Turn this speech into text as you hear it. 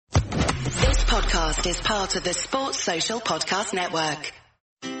podcast is part of the Sports Social Podcast Network.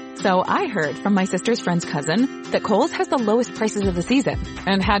 So I heard from my sister's friend's cousin that Kohl's has the lowest prices of the season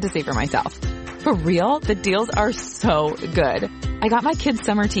and had to see for myself. For real, the deals are so good. I got my kids'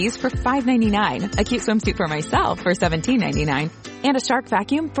 summer tees for $5.99, a cute swimsuit for myself for $17.99, and a Shark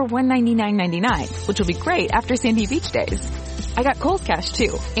vacuum for $199.99, which will be great after Sandy Beach days. I got Kohl's Cash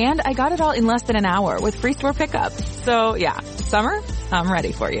too, and I got it all in less than an hour with free store pickup. So yeah, summer, I'm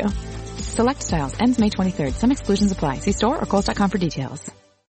ready for you. Select styles, ends May 23rd. Some exclusions apply. See store or Kohl's.com for details.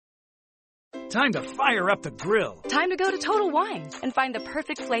 Time to fire up the grill. Time to go to Total Wine and find the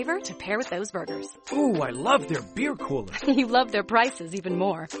perfect flavor to pair with those burgers. Ooh, I love their beer cooler. You love their prices even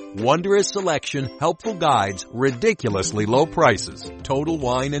more. Wondrous selection, helpful guides, ridiculously low prices. Total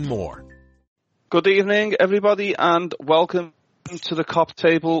Wine and more. Good evening, everybody, and welcome to the Cop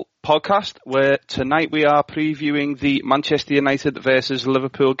Table podcast, where tonight we are previewing the Manchester United versus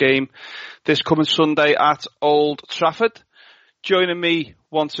Liverpool game this coming Sunday at Old Trafford. Joining me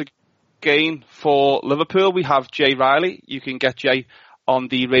once again for Liverpool, we have Jay Riley. You can get Jay on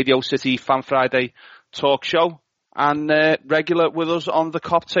the Radio City Fan Friday talk show, and regular with us on the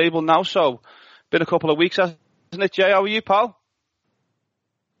Cop Table now. So, been a couple of weeks, hasn't it, Jay? How are you, pal?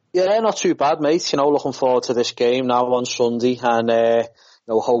 Yeah, not too bad, mate. Looking forward to this game now on Sunday, and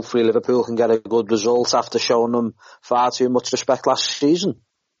hopefully Liverpool can get a good result after showing them far too much respect last season.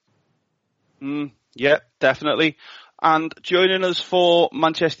 Yeah, definitely. And joining us for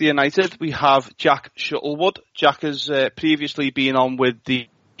Manchester United, we have Jack Shuttlewood. Jack has previously been on with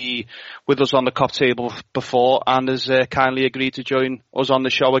us on the Cop Table before, and has kindly agreed to join us on the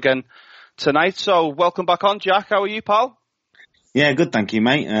show again tonight. So, welcome back on, Jack. How are you, pal? Yeah, good, thank you,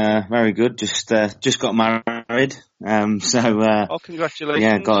 mate. Very good. Just got married. Oh,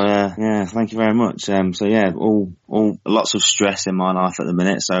 congratulations. Yeah, thank you very much. All lots of stress in my life at the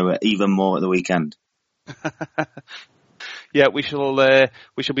minute, so even more at the weekend. Yeah, we shall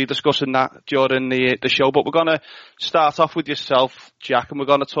be discussing that during the show, but we're going to start off with yourself, Jack, and we're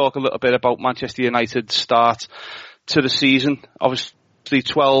going to talk a little bit about Manchester United's start to the season. Obviously,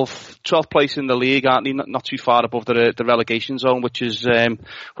 12th place in the league, aren't they? Not too far above the relegation zone, which is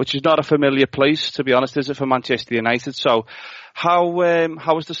not a familiar place, to be honest, is it, for Manchester United? So, how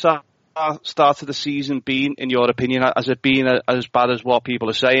has the start of the season been, in your opinion? Has it been as bad as what people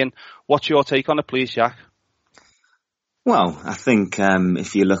are saying? What's your take on it, please, Jack? Well, I think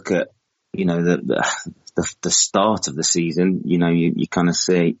if you look at the start of the season, you kind of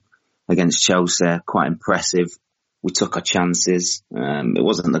see against Chelsea quite impressive. We took our chances. It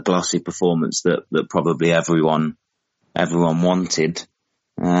wasn't the glossy performance that probably everyone wanted,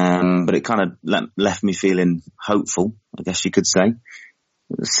 but it kind of left me feeling hopeful, I guess you could say.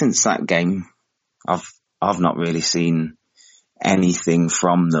 Since that game, I've not really seen anything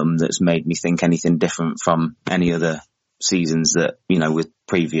from them that's made me think anything different from any other seasons that, with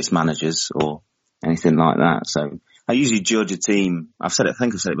previous managers or anything like that. So I usually judge a team. I think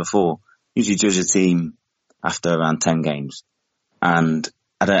I've said it before. Usually judge a team after around 10 games. And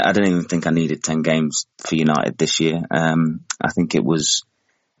I don't even think I needed 10 games for United this year. I think it was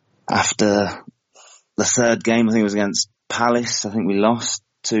after the third game, I think it was against Palace. I think we lost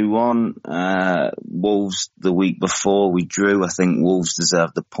 2-1. Wolves the week before we drew. I think Wolves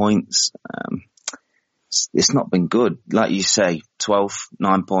deserved the points. It's not been good. Like you say,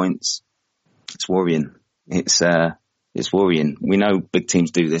 9 points. It's worrying. It's worrying. We know big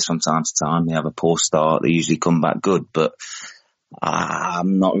teams do this from time to time. They have a poor start. They usually come back good, but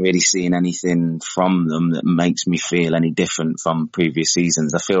I'm not really seeing anything from them that makes me feel any different from previous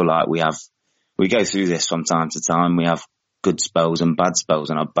seasons. I feel like we go through this from time to time. We have good spells and bad spells,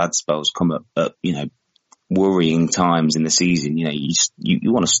 and our bad spells come at worrying times in the season.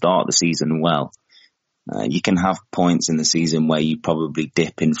 You want to start the season well. You can have points in the season where you probably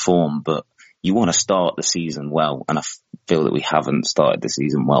dip in form, but you want to start the season well, and I feel that we haven't started the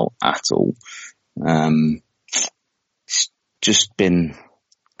season well at all. It's just been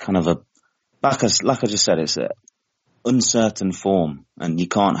kind of like I just said, it's an uncertain form, and you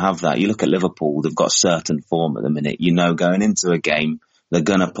can't have that. You look at Liverpool; they've got certain form at the minute. Going into a game, they're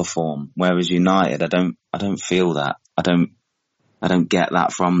gonna perform. Whereas United, I don't feel that. I don't get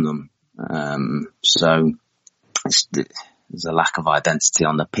that from them. So there's a lack of identity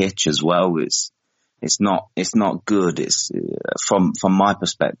on the pitch as well. It's not good. It's from my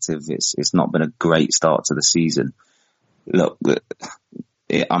perspective, it's not been a great start to the season. Look,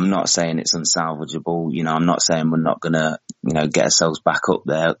 I'm not saying it's unsalvageable. I'm not saying we're not gonna get ourselves back up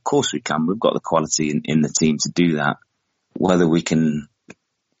there. Of course we can. We've got the quality in the team to do that. Whether we can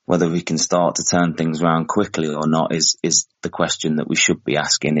whether we can start to turn things around quickly or not is the question that we should be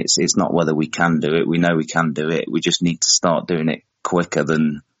asking. It's not whether we can do it. We know we can do it. We just need to start doing it quicker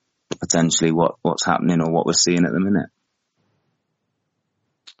than potentially what's happening or what we're seeing at the minute.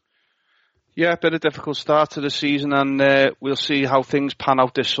 Yeah, a bit of difficult start to the season, and we'll see how things pan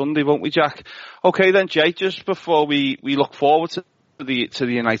out this Sunday, won't we, Jack? Okay then, Jay, just before we look forward to the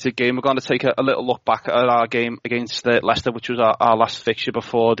United game, we're going to take a little look back at our game against Leicester, which was our last fixture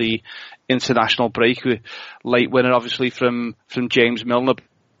before the international break. Late winner, obviously, from James Milner.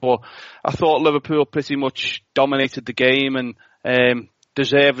 But I thought Liverpool pretty much dominated the game and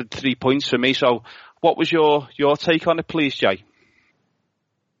deserved 3 points for me. So what was your take on it, please, Jay?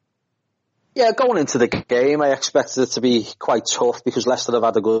 Yeah, going into the game, I expected it to be quite tough because Leicester have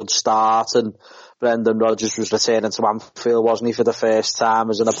had a good start and Brendan Rodgers was returning to Anfield, wasn't he, for the first time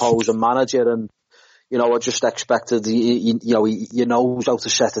as an opposing manager. And, you know, I just expected, he knows how to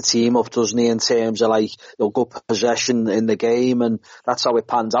set a team up, doesn't he, in terms of good possession in the game, and that's how it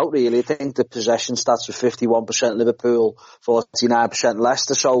panned out really. I think the possession stats were 51% Liverpool, 49%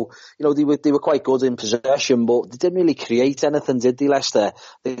 Leicester, so, you know, they were quite good in possession, but they didn't really create anything, did they, Leicester?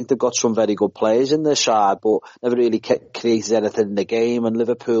 I think they've got some very good players in their side, but never really created anything in the game, and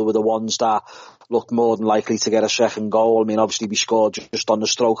Liverpool were the ones that looked more than likely to get a second goal. I mean, obviously we scored just on the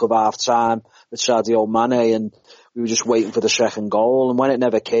stroke of half time with Sadio Mane, and we were just waiting for the second goal. And when it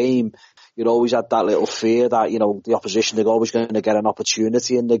never came, you'd always had that little fear that, you know, the opposition, they're always going to get an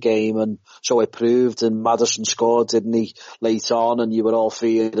opportunity in the game. And so it proved, and Maddison scored, didn't he, late on, and you were all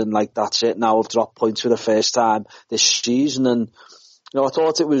fearing like, that's it, now we've dropped points for the first time this season. And, you know, I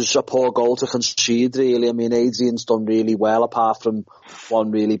thought it was a poor goal to concede, really. I mean, Adrian's done really well, apart from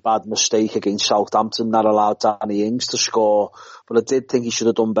one really bad mistake against Southampton that allowed Danny Ings to score. But I did think he should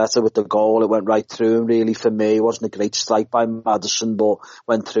have done better with the goal. It went right through him, really, for me. It wasn't a great strike by Maddison, but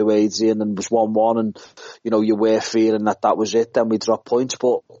went through Adrian and was 1-1. And, you know, you were feeling that was it. Then we dropped points.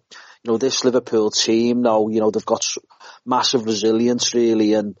 But, you know, this Liverpool team now, you know, they've got massive resilience,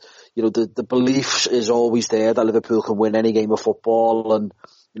 really, and, you know, the belief is always there that Liverpool can win any game of football, and,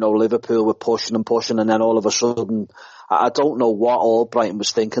 you know, Liverpool were pushing, and then all of a sudden, I don't know what Albrighton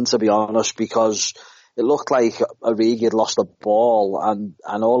was thinking, to be honest, because it looked like Origi had lost the ball,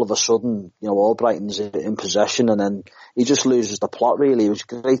 and all of a sudden, you know, Albrighton's in possession, and then he just loses the plot, really. It was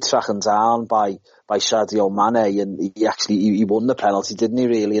great tracking down by Sadio Mane, and he won the penalty, didn't he,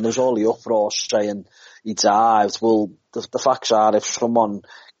 really? And there's all the uproar saying he dived. Well, the facts are, if someone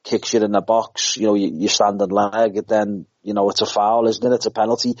kicks you in the box, you know, you stand and leg, then, you know, it's a foul, isn't it? It's a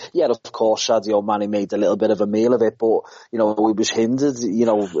penalty. Yeah, of course, Sadio Mane made a little bit of a meal of it, but, you know, he was hindered, you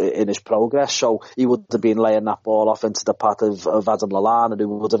know, in his progress, so he would have been laying that ball off into the path of Adam Lallana, who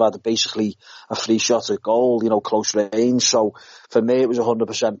would have had basically a free shot at goal, you know, close range. So for me, it was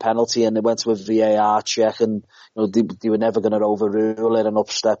 100% penalty, and it went to a VAR check, and, you know, they were never going to overrule it, and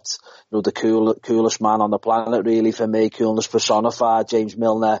up stepped, you know, the coolest man on the planet, really, for me, coolness personified, James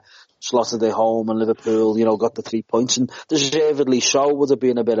Milner, slotted it home, and Liverpool, you know, got the 3 points, and deservedly so. Would have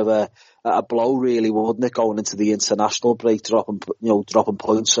been a bit of a blow, really, wouldn't it, going into the international break, dropping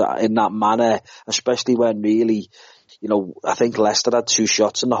points in that manner, especially when, really, you know, I think Leicester had 2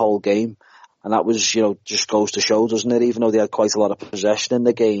 shots in the whole game, and that was, you know, just goes to show, doesn't it? Even though they had quite a lot of possession in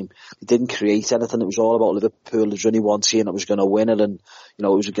the game, they didn't create anything. It was all about Liverpool. There's only one team that was going to win it, and, you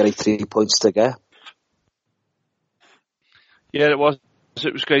know, it was a great 3 points to get. Yeah, it was.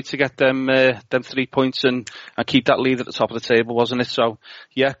 It was great to get them 3 points and keep that lead at the top of the table, wasn't it? So,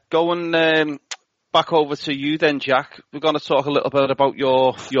 yeah, going back over to you then, Jack. We're going to talk a little bit about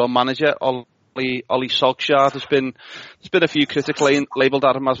your manager, Ole Solskjaer. There's been a few critics labelled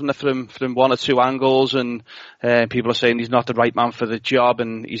at him, hasn't there, from one or two angles, and people are saying he's not the right man for the job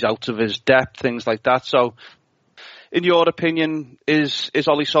and he's out of his depth, things like that. So, in your opinion, is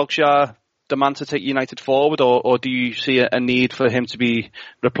Ole Solskjaer the man to take United forward, or do you see a need for him to be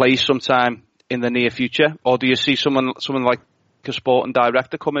replaced sometime in the near future, or do you see someone like a sporting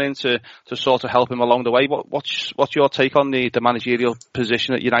director coming in to sort of help him along the way? What's your take on the managerial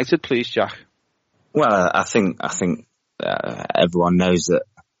position at United, please, Jack? Well, I think everyone knows that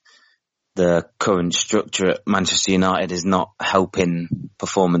the current structure at Manchester United is not helping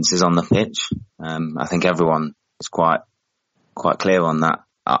performances on the pitch. I think everyone is quite clear on that.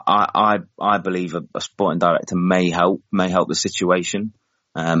 I believe a sporting director may help the situation.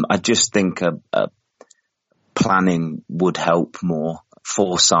 I just think a planning would help more.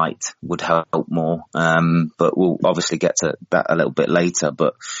 Foresight would help more. But we'll obviously get to that a little bit later.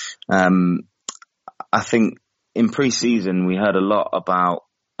 But I think in pre-season we heard a lot about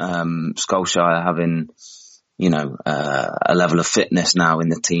Solskjaer having, a level of fitness now in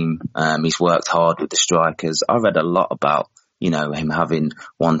the team. He's worked hard with the strikers. I read a lot about, him having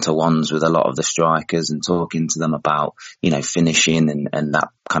one-to-ones with a lot of the strikers and talking to them about, finishing and that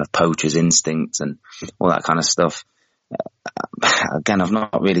kind of poacher's instinct and all that kind of stuff. Again, I've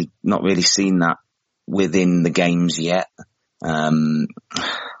not really seen that within the games yet. Time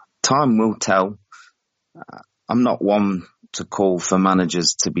will tell. I'm not one to call for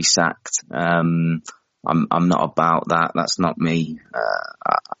managers to be sacked. I'm not about that. That's not me.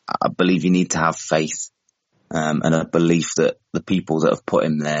 I believe you need to have faith, and a belief that the people that have put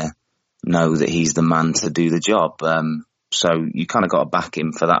him there know that he's the man to do the job. So you kind of got to back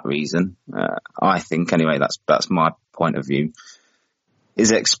him for that reason. I think anyway, that's my point of view.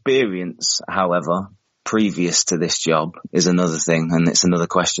 His experience, however, previous to this job is another thing, and it's another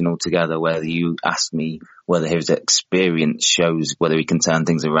question altogether, whether you ask me whether his experience shows whether he can turn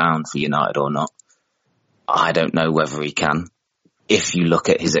things around for United or not. I don't know whether he can. If you look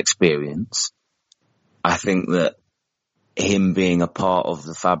at his experience, I think that him being a part of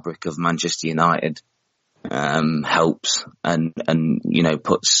the fabric of Manchester United helps and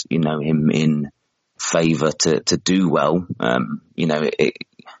puts him in favour to do well.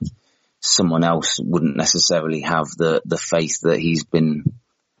 Someone else wouldn't necessarily have the faith that he's been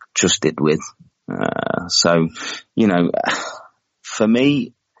trusted with. So for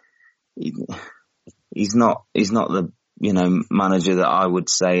me, he's not the manager that I would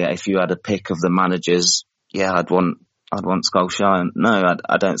say, if you had a pick of the managers, I'd want Solskjaer. No,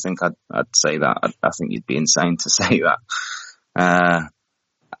 I don't think I'd say that. I think you'd be insane to say that.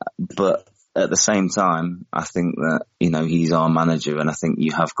 But at the same time, I think that, he's our manager, and I think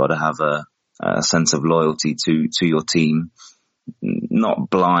you have got to have a sense of loyalty to your team. Not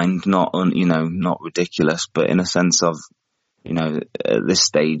blind, not ridiculous, but in a sense of, at this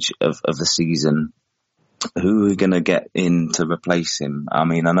stage of the season, who are we going to get in to replace him? I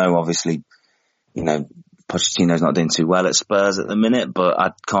mean, I know obviously, Pochettino's not doing too well at Spurs at the minute, but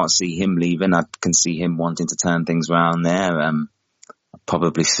I can't see him leaving. I can see him wanting to turn things around there. I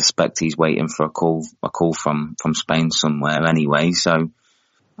probably suspect he's waiting for a call from Spain somewhere anyway. So,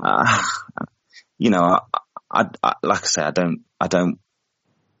 like I say, I don't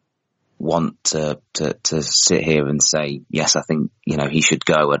want to sit here and say, yes, I think, he should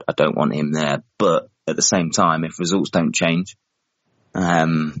go. I don't want him there. But at the same time, if results don't change,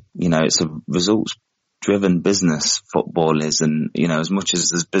 it's a results driven business, football is, and as much as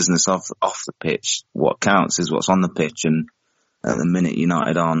there's business off the pitch, what counts is what's on the pitch. And at the minute,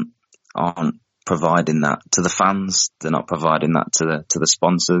 United aren't providing that to the fans. They're not providing that to the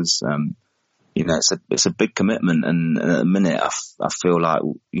sponsors. It's a big commitment, and at the minute, I feel like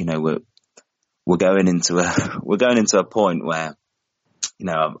we're going into a point where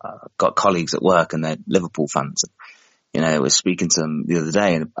I've got colleagues at work and they're Liverpool fans. I was speaking to them the other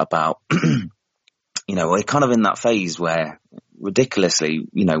day about we're kind of in that phase where, ridiculously,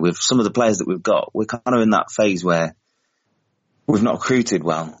 with some of the players that we've got, we're kind of in that phase where we've not recruited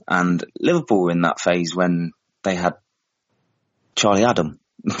well. And Liverpool were in that phase when they had Charlie Adam,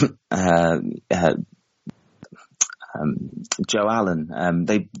 Joe Allen.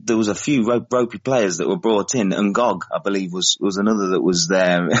 There was a few ropey players that were brought in, and Gog, I believe, was another that was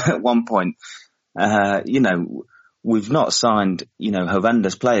there at one point. We've not signed,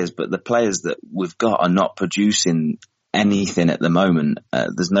 horrendous players, but the players that we've got are not producing anything at the moment.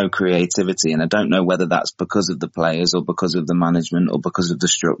 There's no creativity, and I don't know whether that's because of the players or because of the management or because of the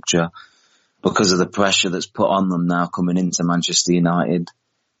structure, because of the pressure that's put on them now coming into Manchester United.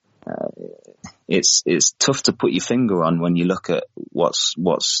 It's tough to put your finger on when you look at what's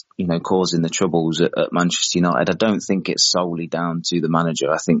causing the troubles at Manchester United. I don't think it's solely down to the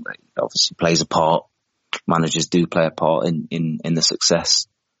manager. I think that obviously plays a part. Managers do play a part in the success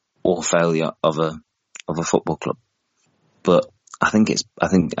or failure of a football club. But I think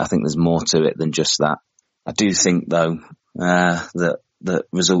there's more to it than just that. I do think though that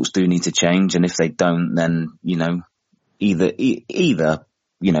results do need to change, and if they don't, then either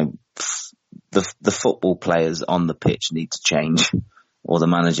the football players on the pitch need to change, or the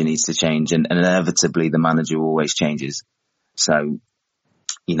manager needs to change, and inevitably the manager always changes. So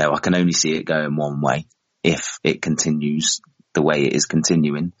I can only see it going one way if it continues the way it is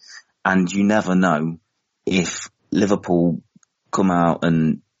continuing, and you never know if Liverpool come out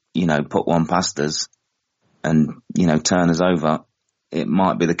and put one past us and turn us over. It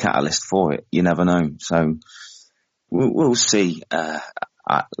might be the catalyst for it. You never know. So we'll see.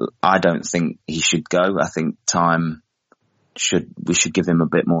 I don't think he should go. I think we should give him a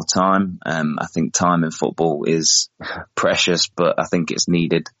bit more time. I think time in football is precious, but I think it's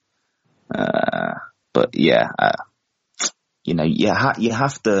needed. But yeah, you know, you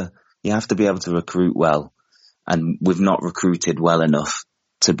have to be able to recruit well, and we've not recruited well enough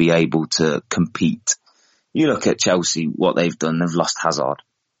to be able to compete. You look at Chelsea, what they've done, they've lost Hazard.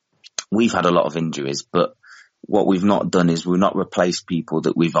 We've had a lot of injuries, but what we've not done is we've not replaced people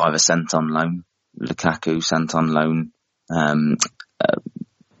that we've either sent on loan. Lukaku sent on loan,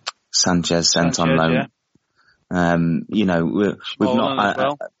 Sanchez sent on loan. Yeah. You know, we've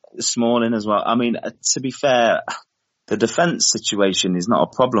not, Smalling as well. I mean, to be fair, the defence situation is not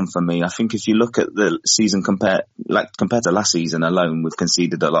a problem for me. I think if you look at the season compared to last season alone, we've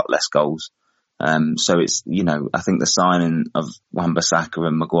conceded a lot less goals. So it's, you know, I think the signing of Wan-Bissaka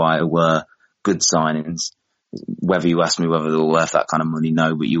and Maguire were good signings. Whether you ask me whether they were worth that kind of money,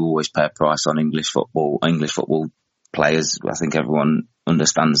 no, but you always pay a price on English football players. I think everyone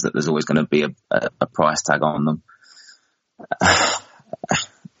understands that there's always going to be a price tag on them.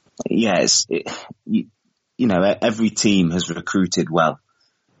 Yeah, you know, every team has recruited well.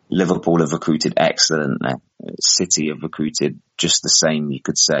 Liverpool have recruited excellently. City have recruited just the same, you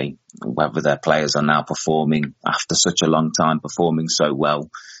could say. Whether their players are now performing after such a long time, performing so well.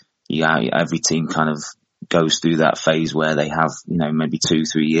 Yeah, every team kind of goes through that phase where they have, you know, maybe 2-3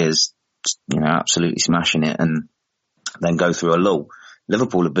 years, you know, absolutely smashing it and then go through a lull.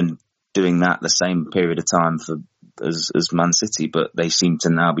 Liverpool have been doing that the same period of time as Man City, but they seem to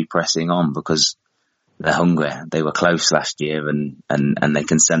now be pressing on because they're hungry. They were close last year and they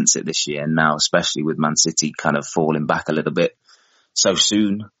can sense it this year. And now, especially with Man City kind of falling back a little bit so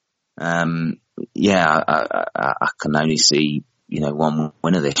soon. Yeah, I can only see, you know, one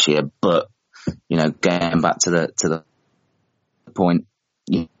winner this year, but, you know, getting back to the point,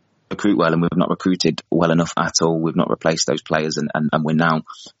 you recruit well, and we've not recruited well enough at all. We've not replaced those players, and we're now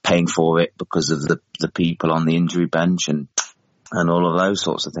paying for it because of the people on the injury bench and all of those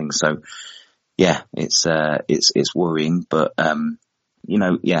sorts of things. So yeah, it's worrying, but you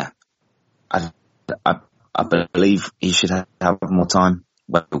know, yeah, I believe he should have more time.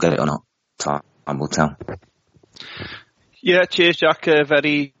 Whether we'll get it or not, time will tell. Yeah, cheers, Jack.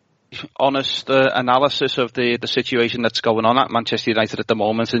 Very honest analysis of the situation that's going on at Manchester United at the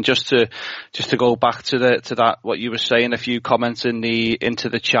moment, and just to go back to that what you were saying, a few comments into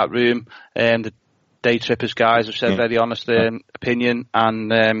the chat room, the day trippers guys have said very honest opinion,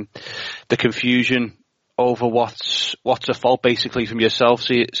 and the confusion over what's a fault basically from yourself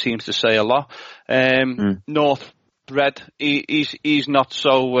seems to say a lot. North Red, he's not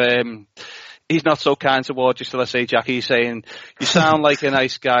so he's not so kind towards you, shall I say, Jackie. He's saying you sound like a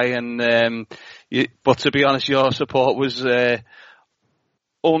nice guy, and but to be honest, your support was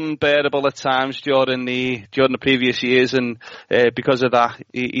unbearable at times during the previous years, and because of that,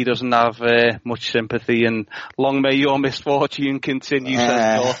 he doesn't have much sympathy. And long may your misfortune continue,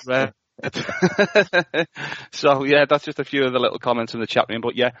 says North Red. So yeah, that's just a few of the little comments in the chat room.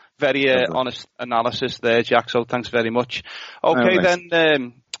 But yeah, very honest analysis there, Jack. So thanks very much. Okay,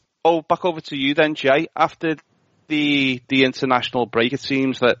 then. Back over to you then, Jay. After the international break, it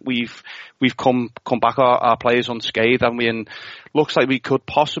seems that we've come back our players unscathed, haven't we? And looks like we could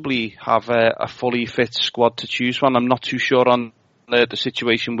possibly have a fully fit squad to choose from. I'm not too sure on the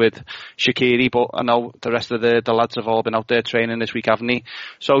situation with Shaqiri, but I know the rest of the lads have all been out there training this week, haven't they?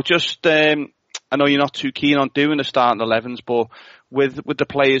 So just, I know you're not too keen on doing the starting 11s, but with the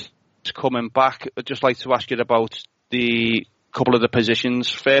players coming back, I'd just like to ask you about the couple of the positions.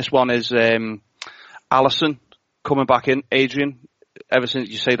 First one is Alisson coming back in. Adrian, ever since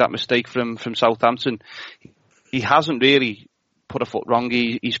you say that mistake from Southampton, he hasn't really put a foot wrong.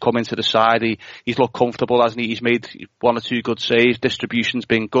 He's come into the side. He's looked comfortable, hasn't he? He's made one or two good saves. Distribution's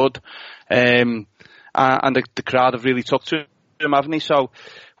been good, and the crowd have really took to him, haven't he? So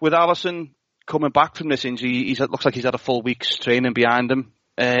with Alisson coming back from this injury, it looks like he's had a full week's training behind him.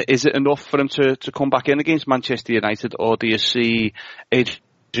 Is it enough for him to come back in against Manchester United, or do you see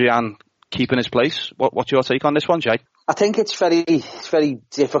Adrian keeping his place? What's your take on this one, Jay? I think it's very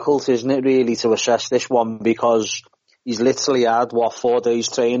difficult, isn't it, really, to assess this one, because he's literally had 4 days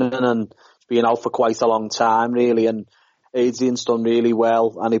training and been out for quite a long time, really. And Adrian's done really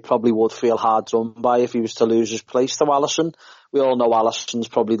well, and he probably would feel hard done by if he was to lose his place to Alisson. We all know Alisson's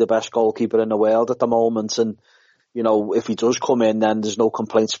probably the best goalkeeper in the world at the moment, and you know, if he does come in, then there's no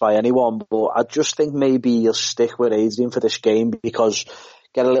complaints by anyone. But I just think maybe he'll stick with Adrian for this game, because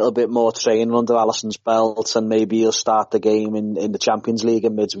get a little bit more training under Alisson's belt, and maybe he'll start the game in the Champions League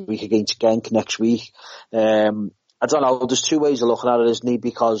in midweek against Genk next week. I don't know, there's two ways of looking at it, isn't he?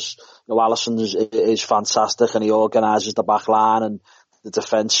 Because, you know, Alisson is fantastic, and he organises the back line, and the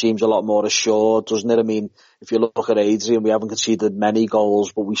defence seems a lot more assured, doesn't it? I mean, if you look at Adrian, we haven't conceded many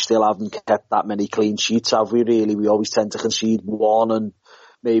goals, but we still haven't kept that many clean sheets, have we really? We always tend to concede one, and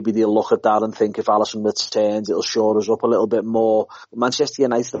maybe they'll look at that and think if Alisson returns, it'll shore us up a little bit more. But Manchester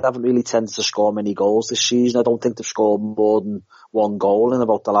United haven't really tended to score many goals this season. I don't think they've scored more than one goal in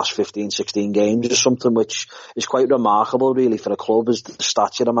about the last 15, 16 games or something, which is quite remarkable really for a club as the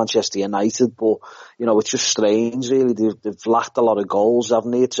stature of Manchester United. But, you know, it's just strange really. They've lacked a lot of goals,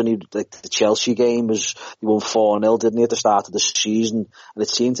 haven't they? It's only like the Chelsea game was, they won 4-0, didn't they, at the start of the season? And it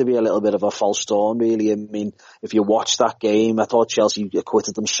seemed to be a little bit of a false dawn really. I mean, if you watch that game, I thought Chelsea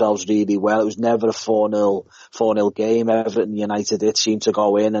acquitted themselves really well. It was never a 4-0 game. Everton United, it seemed to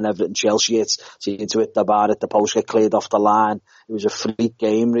go in, and Everton Chelsea, it seemed to hit the bar at the post, get cleared off the line. It was a freak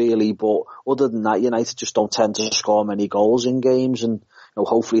game really, but other than that, United just don't tend to score many goals in games, and you know,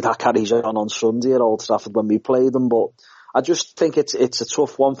 hopefully that carries on Sunday at Old Trafford when we play them. But I just think it's a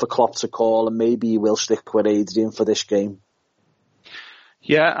tough one for Klopp to call, and maybe he will stick with Adrian for this game.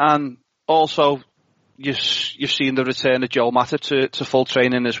 Yeah, and also you've seen the return of Joel Matip to full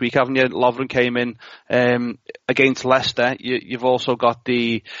training this week, haven't you? Lovren came in against Leicester. You've also got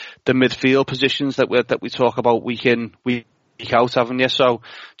the midfield positions that we talk about week in, week out, haven't you? So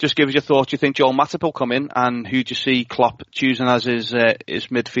just give us your thoughts. Do you think Joel Matip will come in, and who do you see Klopp choosing as his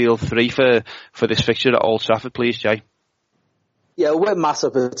midfield three for this fixture at Old Trafford, please, Jay? Yeah, with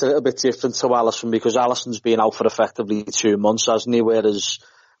Matip, it's a little bit different to Alisson, because Alisson's been out for effectively 2 months, hasn't he? Whereas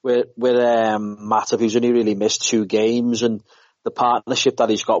with Matip, he's only really missed 2 games, and the partnership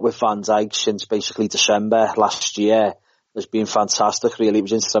that he's got with Van Dijk since basically December last year has been fantastic, really. It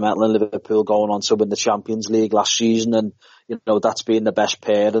was instrumental in Liverpool going on to win the Champions League last season, and you know, that's been the best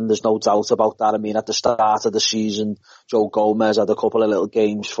pair, and there's no doubt about that. I mean, at the start of the season, Joe Gomez had a couple of little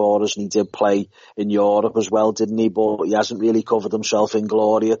games for us, and he did play in Europe as well, didn't he? But he hasn't really covered himself in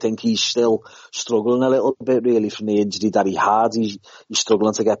glory. I think he's still struggling a little bit, really, from the injury that he had. He's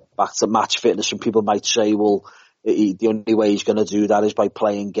struggling to get back to match fitness, and people might say, well, the only way he's going to do that is by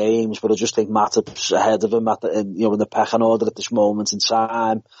playing games. But I just think Matip's ahead of him in the pecking order at this moment in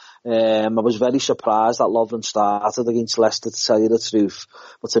time. I was very surprised that Lovren started against Leicester, to tell you the truth.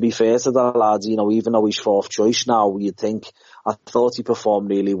 But to be fair to the lad, you know, even though he's fourth choice now, you'd think, I thought he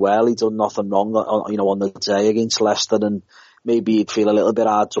performed really well. He done nothing wrong, on the day against Leicester, and maybe he'd feel a little bit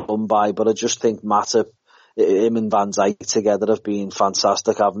hard done by. But I just think Matip, him and Van Dijk together have been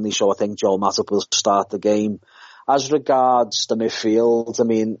fantastic, haven't they? So I think Joel Matip will start the game. As regards the midfield, I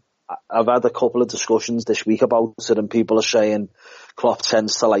mean, I've had a couple of discussions this week about it, and people are saying Klopp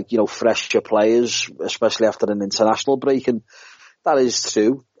tends to like, fresher players, especially after an international break, and that is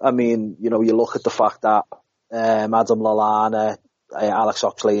true. I mean, you look at the fact that Adam Lallana, Alex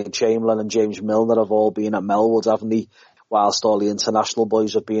Oxlade-Chamberlain and James Milner have all been at Melwood, haven't they? Whilst all the international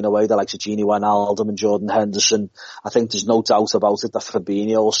boys have been away, the likes of Gini Wijnaldum and Jordan Henderson. I think there's no doubt about it that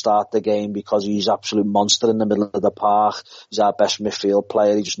Fabinho will start the game, because he's an absolute monster in the middle of the park. He's our best midfield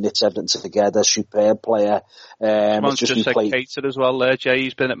player. He just knits everything together. Superb player. It's just like Keita as well there, Jay.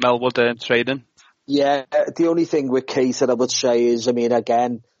 He's been at Melwood training. Yeah, the only thing with Keita I would say is, I mean,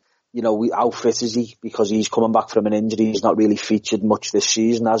 again, how fit is he? Because he's coming back from an injury. He's not really featured much this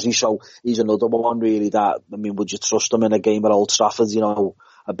season, has he? So he's another one really that, I mean, would you trust him in a game at Old Trafford,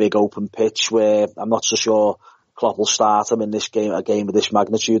 a big open pitch, where I'm not so sure Klopp will start him in this game, a game of this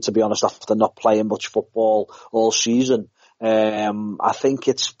magnitude, to be honest, after not playing much football all season. I think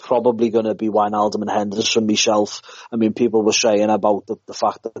it's probably going to be Wijnaldum and Henderson myself. I mean, people were saying about the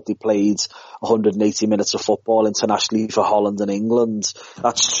fact that they played 180 minutes of football internationally for Holland and England.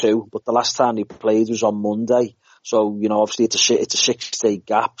 That's true, but the last time they played was on Monday. So, obviously it's a 6-day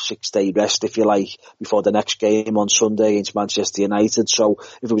gap, 6-day rest, if you like, before the next game on Sunday against Manchester United. So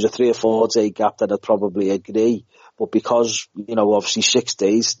if it was a 3 or 4 day gap, then I'd probably agree. But because, obviously 6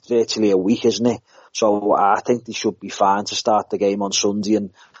 days, virtually a week, isn't it? So I think they should be fine to start the game on Sunday.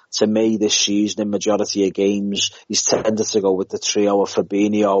 And to me, this season, in majority of games, he's tended to go with the trio of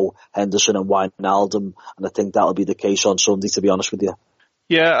Fabinho, Henderson and Wijnaldum. And I think that'll be the case on Sunday, to be honest with you.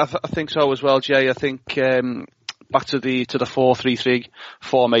 Yeah, I think so as well, Jay. I think back to the 4-3-3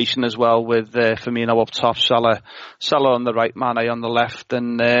 formation as well, with Firmino up top, Salah on the right, Mane on the left,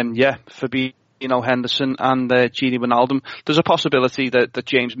 and Fabinho, Henderson and Gini Wijnaldum. There's a possibility that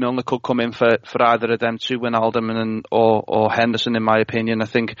James Milner could come in for either of them two, Wijnaldum or Henderson, in my opinion. I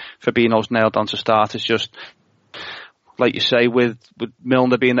think Fabinho's nailed on to start. It's just, like you say, with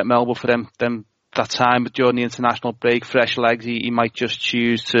Milner being at Melbourne for them that time during the international break, fresh legs, he might just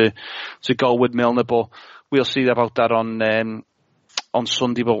choose to go with Milner, but we'll see about that on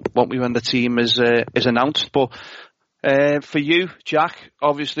Sunday, but won't we, when the team is announced. But For you, Jack,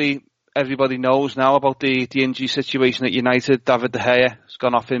 obviously everybody knows now about the injury situation at United. David De Gea has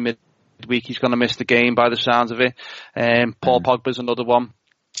gone off in midweek. He's going to miss the game by the sounds of it. Paul Pogba's another one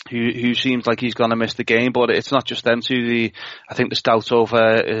who seems like he's going to miss the game. But it's not just them two. I think the stouts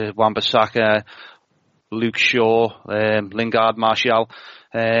over Wan-Bissaka, Luke Shaw, Lingard, Martial.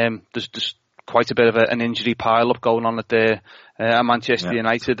 There's quite a bit of an injury pile-up going on at Manchester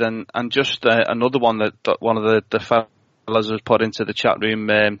United, and just another one that one of the fellas has put into the chat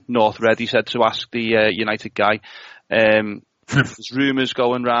room, North Red, he said to ask the United guy, there's rumours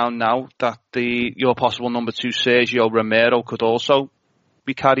going round now that your possible number 2, Sergio Romero, could also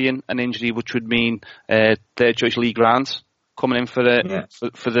be carrying an injury, which would mean third choice Lee Grant coming in for the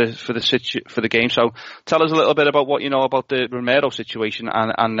game. So tell us a little bit about what you know about the Romero situation,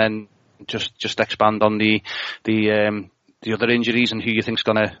 and then just expand on the other injuries and who you think's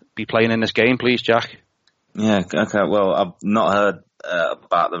going to be playing in this game, please, Jack. Yeah, okay. Well, I've not heard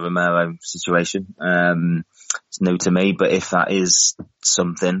about the Romero situation. It's new to me, but if that is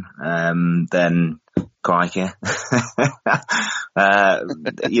something, then crikey.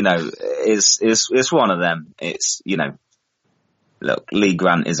 It's one of them. It's, look, Lee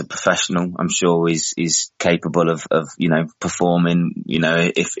Grant is a professional. I'm sure he's capable of performing,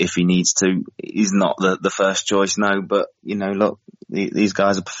 if he needs to. He's not the first choice, no, but, look, these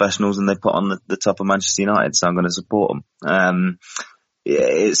guys are professionals and they put on the top of Manchester United, so I'm going to support them.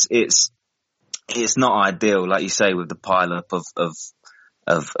 It's not ideal, like you say, with the pile up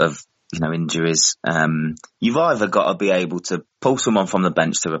of injuries. You've either got to be able to pull someone from the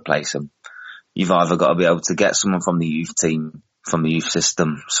bench to replace them. You've either got to be able to get someone from the youth team, from the youth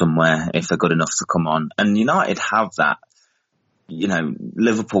system somewhere, if they're good enough to come on. And United have that.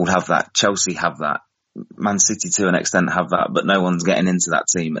 Liverpool have that. Chelsea have that. Man City to an extent have that, but no one's getting into that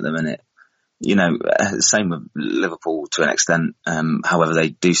team at the minute. Same with Liverpool to an extent. However, they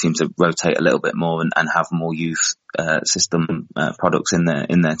do seem to rotate a little bit more and have more youth system products in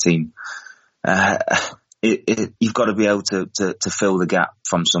their team. You've got to be able to fill the gap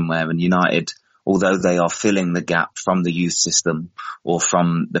from somewhere. And United, although they are filling the gap from the youth system or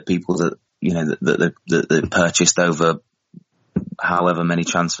from the people that purchased over however many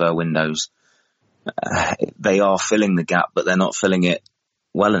transfer windows, they are filling the gap, but they're not filling it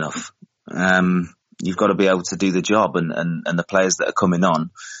well enough. You've got to be able to do the job, and the players that are coming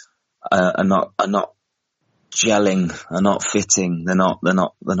on are not gelling, are not fitting, they're not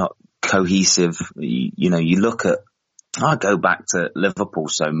cohesive. You look at, I go back to Liverpool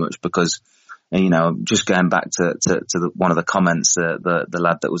so much because, just going back to one of the comments, the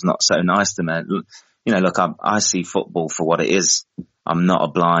lad that was not so nice to me. Look, I see football for what it is. I'm not a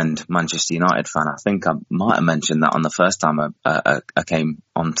blind Manchester United fan. I think I might have mentioned that on the first time I came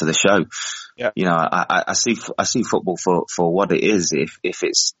onto the show. Yeah. I see football for what it is. If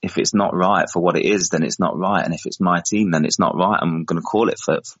it's not right for what it is, then it's not right. And if it's my team, then it's not right. I'm going to call it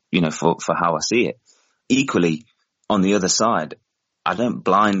for how I see it. Equally, on the other side, I don't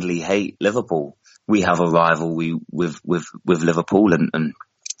blindly hate Liverpool. We have a rivalry with Liverpool, and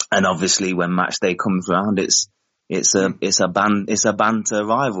obviously when match day comes around, it's a banter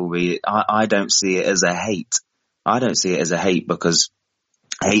rivalry. I don't see it as a hate. I don't see it as a hate, because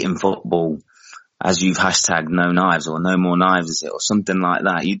hating football, as you've hashtagged no knives or no more knives, is it, or something like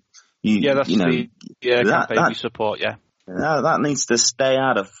that. Campaign we support. Yeah. That needs to stay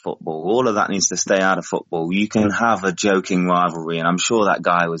out of football. All of that needs to stay out of football. You can have a joking rivalry, and I'm sure that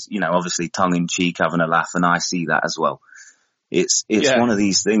guy was, obviously tongue in cheek, having a laugh, and I see that as well. It's one of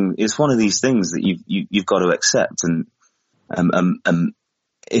these things. It's one of these things that you've got to accept. And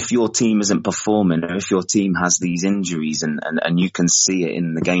if your team isn't performing, or if your team has these injuries, and you can see it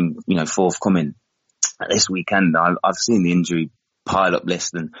in the game, forthcoming this weekend. I've seen the injury pile up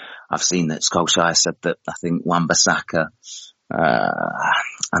list, and I've seen that Solskjaer said that I think Wan-Bissaka,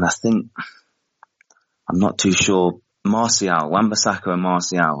 and I think, I'm not too sure, Wan-Bissaka and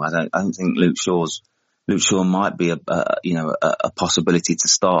Martial. I don't think Luke Shaw might be a possibility to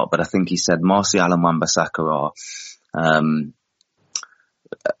start, but I think he said Martial and Wan-Bissaka are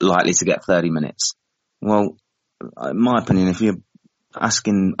likely to get 30 minutes. Well, in my opinion, if you're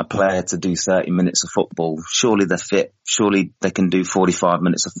asking a player to do 30 minutes of football, surely they're fit. Surely they can do 45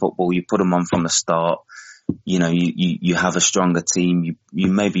 minutes of football. You put them on from the start. You have a stronger team.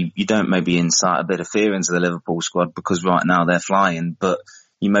 You don't maybe incite a bit of fear into the Liverpool squad, because right now they're flying, but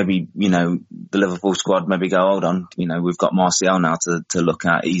you maybe, the Liverpool squad maybe go, hold on, we've got Martial now to look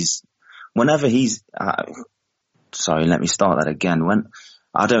at. Sorry, let me start that again.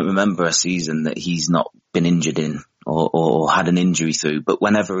 I don't remember a season that he's not been injured in or had an injury through, but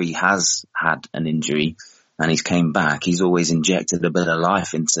whenever he has had an injury, and he's came back, he's always injected a bit of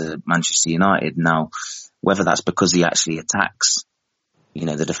life into Manchester United. Now, whether that's because he actually attacks,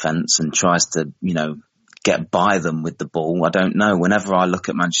 the defence and tries to, get by them with the ball, I don't know. Whenever I look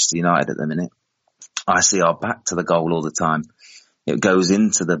at Manchester United at the minute, I see our back to the goal all the time. It goes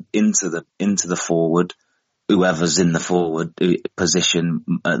into the forward. Whoever's in the forward position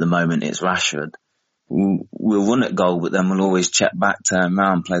at the moment, it's Rashford. We'll run at goal, but then we'll always check back, turn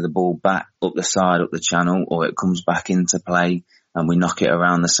around, play the ball back up the side, up the channel, or it comes back into play and we knock it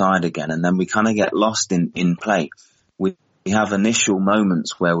around the side again. And then we kind of get lost in play. We have initial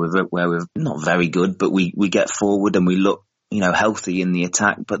moments where we're not very good, but we get forward and we look, healthy in the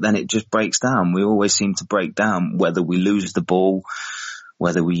attack, but then it just breaks down. We always seem to break down, whether we lose the ball,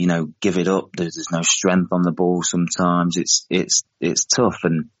 whether we, give it up. There's no strength on the ball sometimes. It's tough.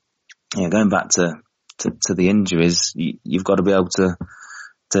 And, going back to the injuries, you've got to be able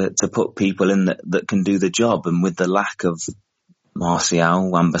to put people in that can do the job. And with the lack of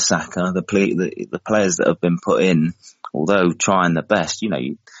Martial, Wan-Bissaka, the players that have been put in, although trying the best,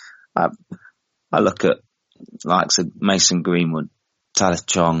 I look at likes of Mason Greenwood, Talith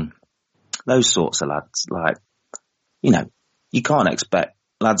Chong, those sorts of lads. Like, you can't expect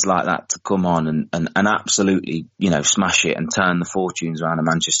lads like that to come on and absolutely, smash it and turn the fortunes around at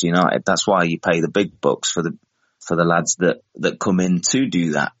Manchester United. That's why you pay the big bucks for the lads that come in to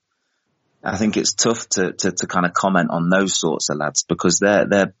do that. I think it's tough to kind of comment on those sorts of lads because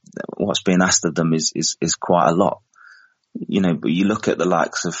they're what's being asked of them is quite a lot. But you look at the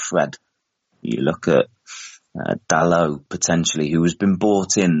likes of Fred, you look at Dalot potentially, who has been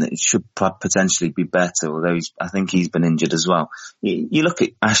bought in, that should potentially be better, although I think he's been injured as well. You look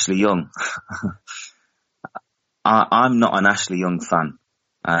at Ashley Young. I'm not an Ashley Young fan.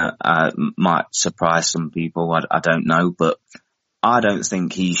 Might surprise some people, I don't know, but I don't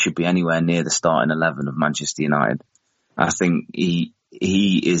think he should be anywhere near the starting 11 of Manchester United. I think he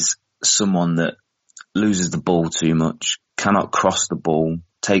is someone that loses the ball too much, cannot cross the ball,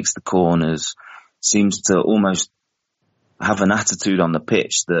 takes the corners, seems to almost have an attitude on the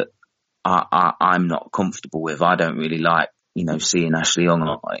pitch that I'm not comfortable with. I don't really like, seeing Ashley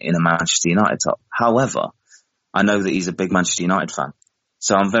Young in a Manchester United top. However, I know that he's a big Manchester United fan.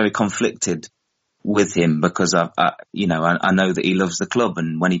 So I'm very conflicted with him because I know that he loves the club,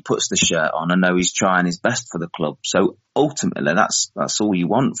 and when he puts the shirt on, I know he's trying his best for the club. So ultimately, that's all you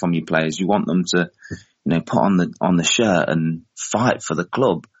want from your players. You want them to, put on the shirt and fight for the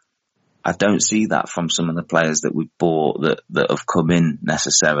club. I don't see that from some of the players that we've bought that have come in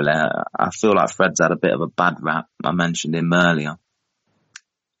necessarily. I feel like Fred's had a bit of a bad rap. I mentioned him earlier.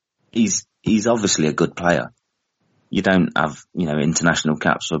 He's obviously a good player. You don't have, international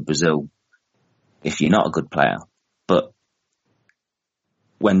caps for Brazil if you're not a good player. But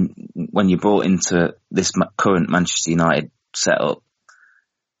when you're brought into this current Manchester United setup,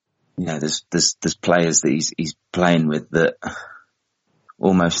 there's players that he's playing with that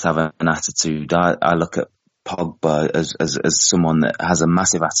almost have an attitude. I look at Pogba as someone that has a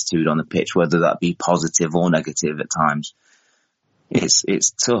massive attitude on the pitch, whether that be positive or negative at times.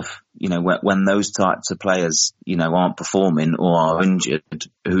 It's tough, when those types of players, aren't performing or are injured,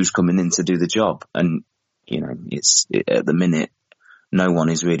 who's coming in to do the job? And, at the minute, no one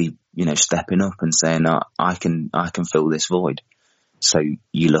is really, stepping up and saying, I can fill this void. So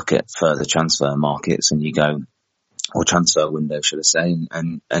you look at further transfer markets and you go, or transfer window, should I say,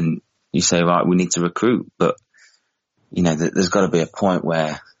 and you say, right, we need to recruit, but there's got to be a point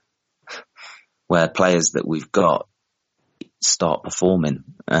where players that we've got start performing,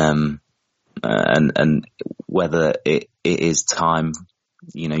 and whether it is time,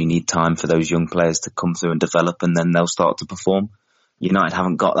 you need time for those young players to come through and develop, and then they'll start to perform. United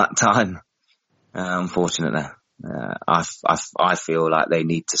haven't got that time, unfortunately. I feel like they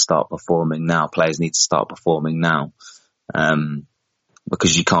need to start performing now. Players need to start performing now,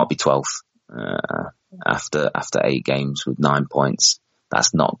 because you can't be 12th after 8 games with 9 points.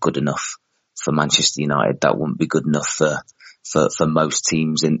 That's not good enough for Manchester United. That wouldn't be good enough for most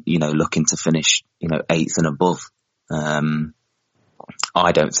teams in looking to finish 8th and above.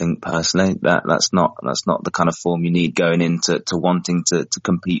 I don't think personally that's not the kind of form you need going into wanting to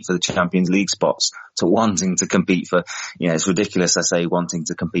compete for the Champions League spots, to wanting to compete for, it's ridiculous I say wanting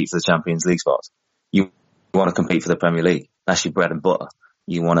to compete for the Champions League spots. You want to compete for the Premier League. That's your bread and butter.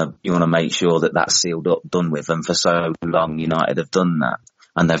 You want to make sure that that's sealed up, done with. And for so long, United have done that,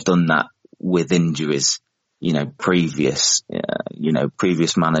 and they've done that with injuries. Previous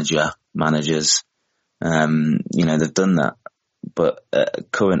managers, they've done that. But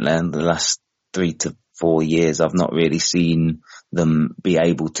currently, in the last 3 to 4 years, I've not really seen them be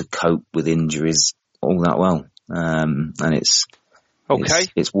able to cope with injuries all that well. And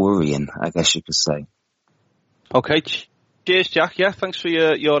it's worrying, I guess you could say. Okay. Cheers, Jack. Yeah, thanks for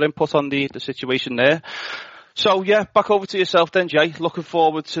your input on the situation there. So yeah, back over to yourself then, Jay. Looking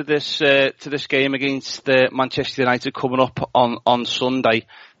forward to this game against Manchester United coming up on Sunday.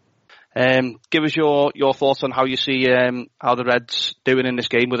 Give us your thoughts on how you see how the Reds doing in this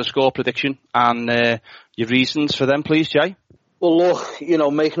game with a score prediction and your reasons for them, please, Jay. Well, look,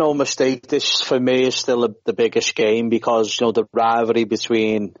 make no mistake, this for me is still the biggest game because, the rivalry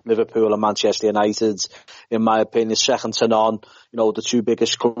between Liverpool and Manchester United, in my opinion, is second to none. The two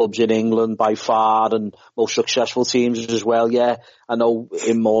biggest clubs in England by far and most successful teams as well, yeah. I know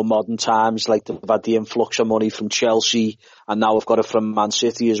in more modern times, like they've had the influx of money from Chelsea and now we've got it from Man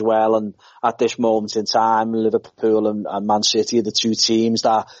City as well. And at this moment in time, Liverpool and Man City are the two teams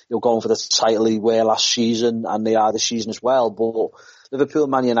that you're going for the title they were last season and they are this season as well. But Liverpool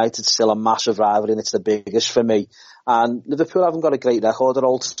Man United still a massive rivalry and it's the biggest for me. And Liverpool haven't got a great record at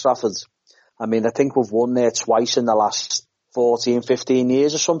Old Trafford. I mean, I think we've won there twice in the last 14, 15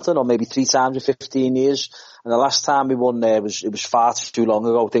 years or something, or maybe 3 times in 15 years. And the last time we won there it was far too long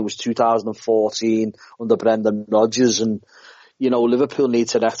ago. I think it was 2014 under Brendan Rodgers. And, Liverpool need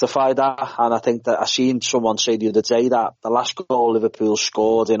to rectify that. And I think that I seen someone say the other day that the last goal Liverpool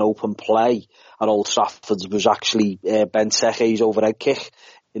scored in open play at Old Trafford was actually Benteke's overhead kick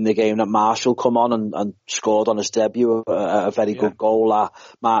in the game that Marshall come on and scored on his debut, a very good goal that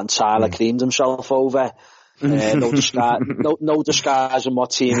Martin Tyler creamed himself over. No disguising what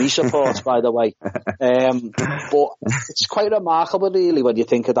team he supports, by the way. But it's quite remarkable, really, when you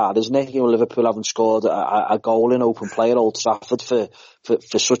think of that, isn't it? Liverpool haven't scored a goal in open play at Old Trafford for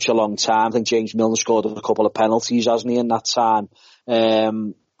such a long time. I think James Milner scored a couple of penalties, hasn't he, in that time?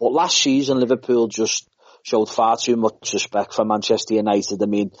 But last season, Liverpool just showed far too much respect for Manchester United. I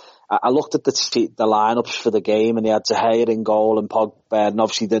mean, I looked at the lineups for the game and they had De Gea in goal and Pogba, and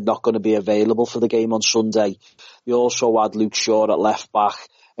obviously they're not going to be available for the game on Sunday. They also had Luke Shaw at left back.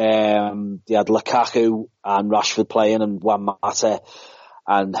 They had Lukaku and Rashford playing and Juan Mata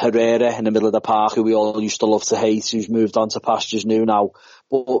and Herrera in the middle of the park, who we all used to love to hate, who's moved on to pastures new now.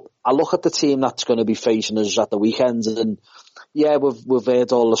 But I look at the team that's going to be facing us at the weekend, and yeah, we've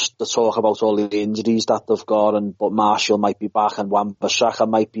heard all the talk about all the injuries that they've got, but Martial might be back and Wan-Bissaka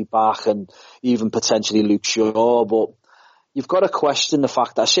might be back and even potentially Luke Shaw. But you've got to question the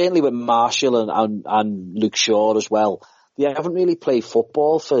fact that certainly with Martial and Luke Shaw as well, they haven't really played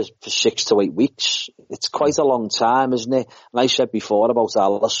football for 6 to 8 weeks. It's quite a long time, isn't it? And I said before about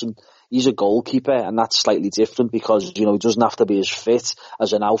Alisson, he's a goalkeeper, and that's slightly different because, he doesn't have to be as fit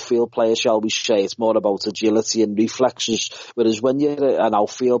as an outfield player, shall we say. It's more about agility and reflexes. Whereas when you're an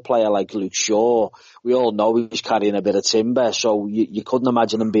outfield player like Luke Shaw, we all know he's carrying a bit of timber, so you couldn't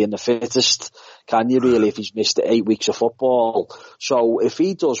imagine him being the fittest, can you really, if he's missed 8 weeks of football? So if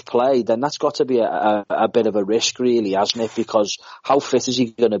he does play, then that's got to be a bit of a risk, really, hasn't it? Because how fit is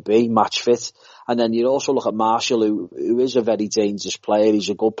he going to be, match fit? And then you also look at Martial, who is a very dangerous player. He's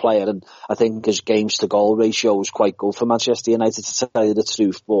a good player, and I think his games to goal ratio is quite good for Manchester United, to tell you the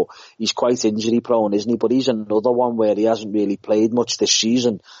truth. But he's quite injury prone, isn't he? But he's another one where he hasn't really played much this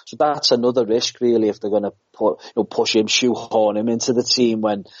season. So that's another risk, really, if they're going to push him, shoehorn him into the team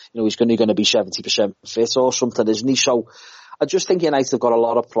when he's going to be 70% fit or something, isn't he? So I just think United have got a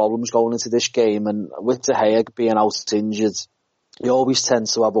lot of problems going into this game, and with De Gea being out injured, he always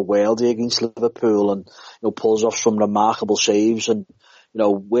tends to have a worldie against Liverpool and pulls off some remarkable saves, and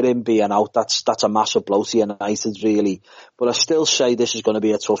with him being out, that's a massive blow to United, really. But I still say this is going to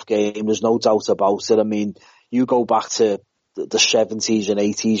be a tough game. There's no doubt about it. I mean, you go back to the 70s and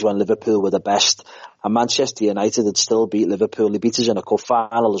 80s when Liverpool were the best, and Manchester United had still beat Liverpool. They beat us in a cup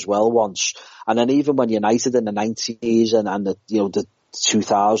final as well once. And then even when United in the 90s and the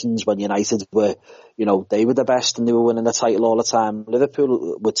 2000s, when United were, they were the best and they were winning the title all the time,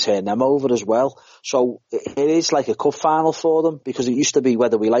 Liverpool would turn them over as well. So it is like a cup final for them, because it used to be,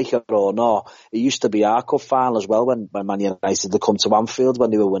 whether we like it or not, it used to be our cup final as well when Man United had come to Anfield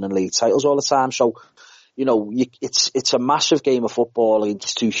when they were winning league titles all the time. So it's a massive game of football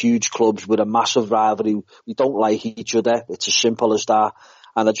against two huge clubs with a massive rivalry. We don't like each other. It's as simple as that.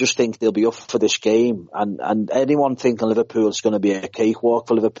 And I just think they'll be up for this game. And anyone thinking Liverpool is going to be a cakewalk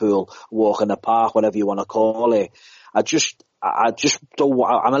for Liverpool, walk in the park, whatever you want to call it, I just don't.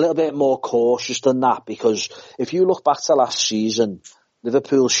 I'm a little bit more cautious than that, because if you look back to last season,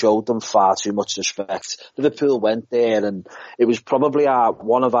 Liverpool showed them far too much respect. Liverpool went there and it was probably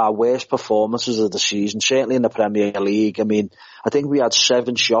one of our worst performances of the season, certainly in the Premier League. I mean, I think we had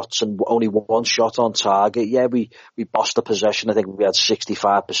 7 shots and only 1 shot on target. Yeah, we bossed the possession. I think we had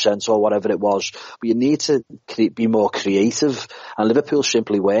 65% or whatever it was. But you need to be more creative, and Liverpool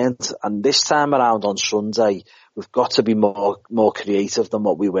simply weren't. And this time around on Sunday, we've got to be more creative than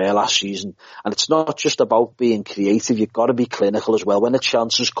what we were last season. And it's not just about being creative, you've got to be clinical as well. When the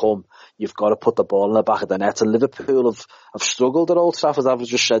chances come, you've got to put the ball in the back of the net. And Liverpool have struggled at Old Trafford, as I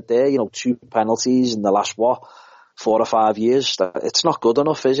just said there, 2 penalties in the last, 4 or 5 years. It's not good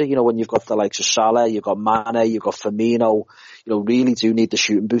enough, is it? When you've got the likes of Salah, you've got Mane, you've got Firmino, really do need the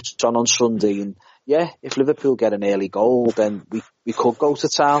shooting boots on Sunday. And yeah, if Liverpool get an early goal, then we could go to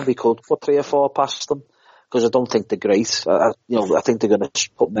town, we could put 3 or 4 past them. Because I don't think they're great. I think they're going to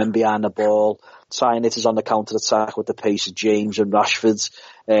put men behind the ball. It is on the counter-attack with the pace of James and Rashford.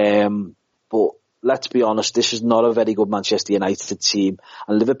 But let's be honest, this is not a very good Manchester United team.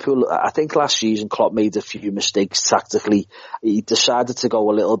 And Liverpool, I think last season Klopp made a few mistakes tactically. He decided to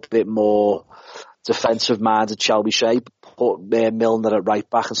go a little bit more defensive-minded, shall we say, put Milner at right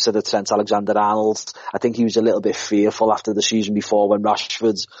back instead of Trent Alexander-Arnold. I think he was a little bit fearful after the season before when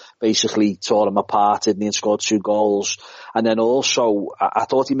Rashford basically tore him apart, didn't he, and scored 2 goals. And then also, I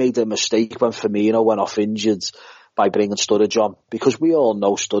thought he made a mistake when Firmino went off injured by bringing Sturridge on, because we all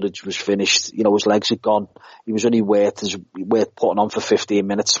know Sturridge was finished. His legs had gone. He was only worth putting on for 15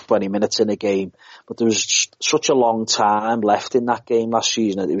 minutes, 20 minutes in a game. But there was such a long time left in that game last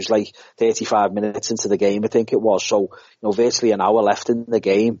season. It was like 35 minutes into the game, I think it was. So, virtually an hour left in the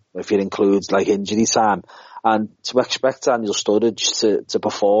game, if you include like injury time. And to expect Daniel Sturridge to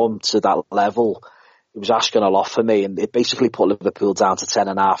perform to that level, it was asking a lot for me, and it basically put Liverpool down to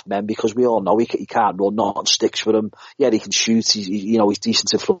 10.5 men, because we all know he can't run, nothing sticks for him. Yeah, he can shoot, he's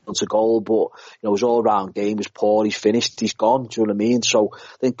decent in front of goal, but, his all-round game was poor, he's finished, he's gone, do you know what I mean? So,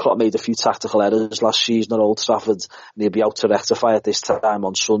 I think Klopp made a few tactical errors last season at Old Trafford, and he'll be out to rectify it this time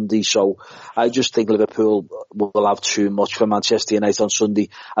on Sunday. So, I just think Liverpool will have too much for Manchester United on Sunday.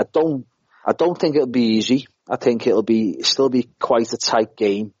 I don't think it'll be easy. I think it'll still be quite a tight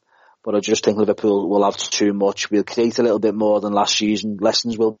game. But I just think Liverpool will have too much. We'll create a little bit more than last season.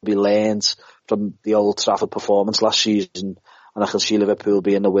 Lessons will be learned from the Old Trafford performance last season. And I can see Liverpool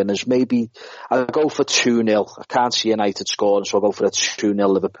being the winners. Maybe I'll go for 2-0. I can't see United scoring, so I'll go for a 2-0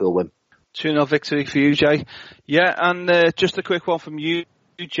 Liverpool win. 2-0 victory for you, Jay. Yeah, and just a quick one from you,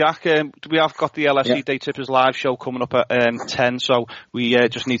 Jack. We have got the LFC Day Trippers live show coming up at 10, so we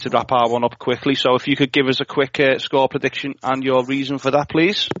just need to wrap our one up quickly. So if you could give us a quick score prediction and your reason for that,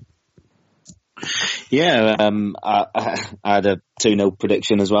 please. Yeah, I had a 2-0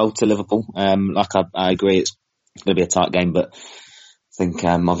 prediction as well to Liverpool. I agree, it's going to be a tight game, but I think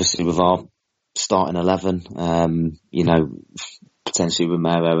obviously with our starting 11, potentially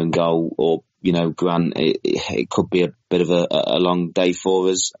Romero in goal, or Grant, it could be a bit of a long day for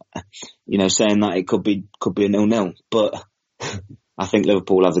us. Saying that, it could be a 0-0, but I think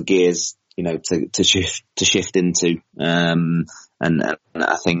Liverpool have the gears, to shift into, and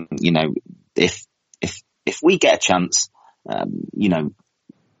I think if we get a chance, and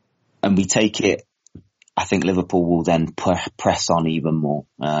we take it, I think Liverpool will then press on even more,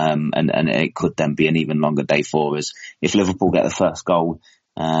 and it could then be an even longer day for us. If Liverpool get the first goal,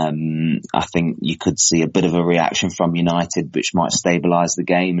 I think you could see a bit of a reaction from United, which might stabilise the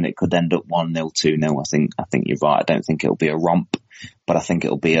game, and it could end up 1-0, 2-0. I think you're right. I don't think it'll be a romp, but I think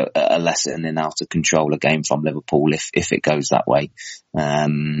it'll be a lesson in how to control a game from Liverpool if it goes that way.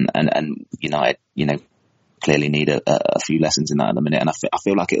 And United, clearly need a few lessons in that at the minute, and I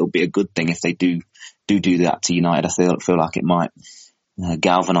feel like it'll be a good thing if they do that to United. I feel like it might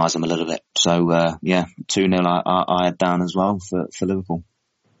galvanise them a little bit. So 2-0 I had down as well for Liverpool.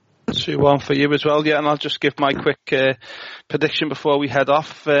 2-1 for you as well, yeah, and I'll just give my quick prediction before we head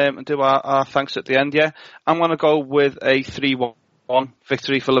off and do our thanks at the end. Yeah, I'm going to go with a 3-1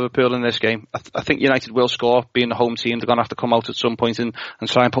 victory for Liverpool in this game. I think United will score. Being the home team, they're going to have to come out at some point and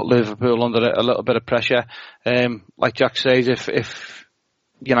try and put Liverpool under a little bit of pressure. Like Jack says, if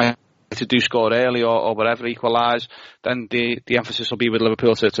United do score early or whatever, equalise, then the emphasis will be with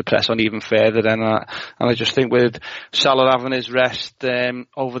Liverpool to press on even further. And I just think with Salah having his rest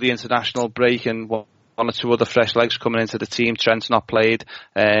over the international break and one or two other fresh legs coming into the team, Trent's not played,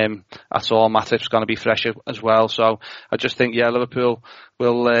 that's all. Matip's going to be fresher as well. So I just think, Liverpool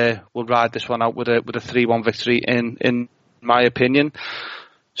will ride this one out with a 3-1 victory in my opinion.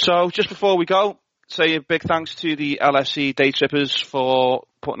 So just before we go, say a big thanks to the LFC Day Trippers for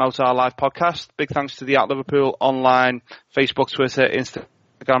putting out our live podcast. Big thanks to the @Liverpool online Facebook, Twitter,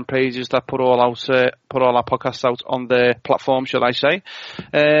 Instagram pages that put all our podcasts out on the platform, should I say.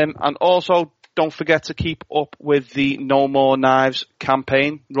 And also, don't forget to keep up with the No More Knives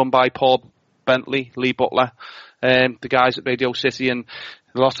campaign run by Paul Bentley, Lee Butler, the guys at Radio City, and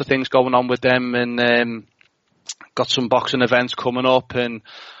lots of things going on with them, and got some boxing events coming up, and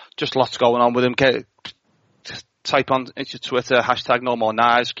just lots going on with them. Just type on into Twitter, #No More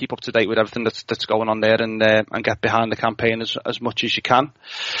Knives, keep up to date with everything that's going on there, and get behind the campaign as much as you can.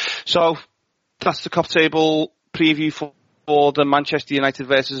 So that's the Cop Table preview for the Manchester United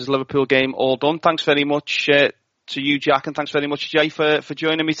versus Liverpool game all done. Thanks very much to you, Jack, and thanks very much, Jay, for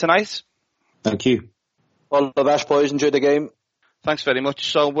joining me tonight. Thank you. All the best, boys. Enjoy the game. Thanks very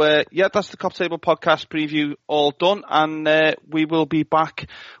much. So, that's the Cop Table podcast preview all done, and we will be back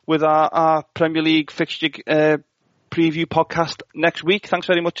with our Premier League fixture preview podcast next week. Thanks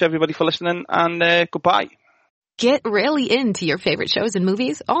very much, everybody, for listening, and goodbye. Get really into your favorite shows and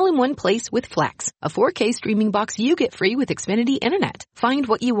movies all in one place with Flex, a 4K streaming box you get free with Xfinity Internet. Find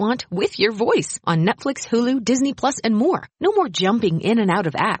what you want with your voice on Netflix, Hulu, Disney Plus, and more. No more jumping in and out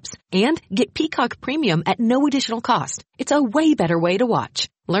of apps. And get Peacock Premium at no additional cost. It's a way better way to watch.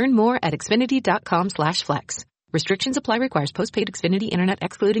 Learn more at Xfinity.com/flex. Restrictions apply. Requires postpaid Xfinity Internet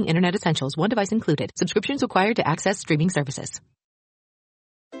excluding Internet Essentials. One device included. Subscriptions required to access streaming services.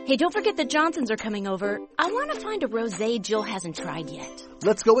 Hey, don't forget the Johnsons are coming over. I want to find a rosé Jill hasn't tried yet.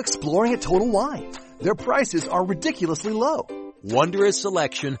 Let's go exploring at Total Wine. Their prices are ridiculously low. Wondrous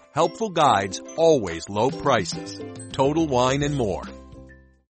selection, helpful guides, always low prices. Total Wine and more.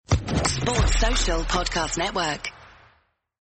 Sports Social Podcast Network.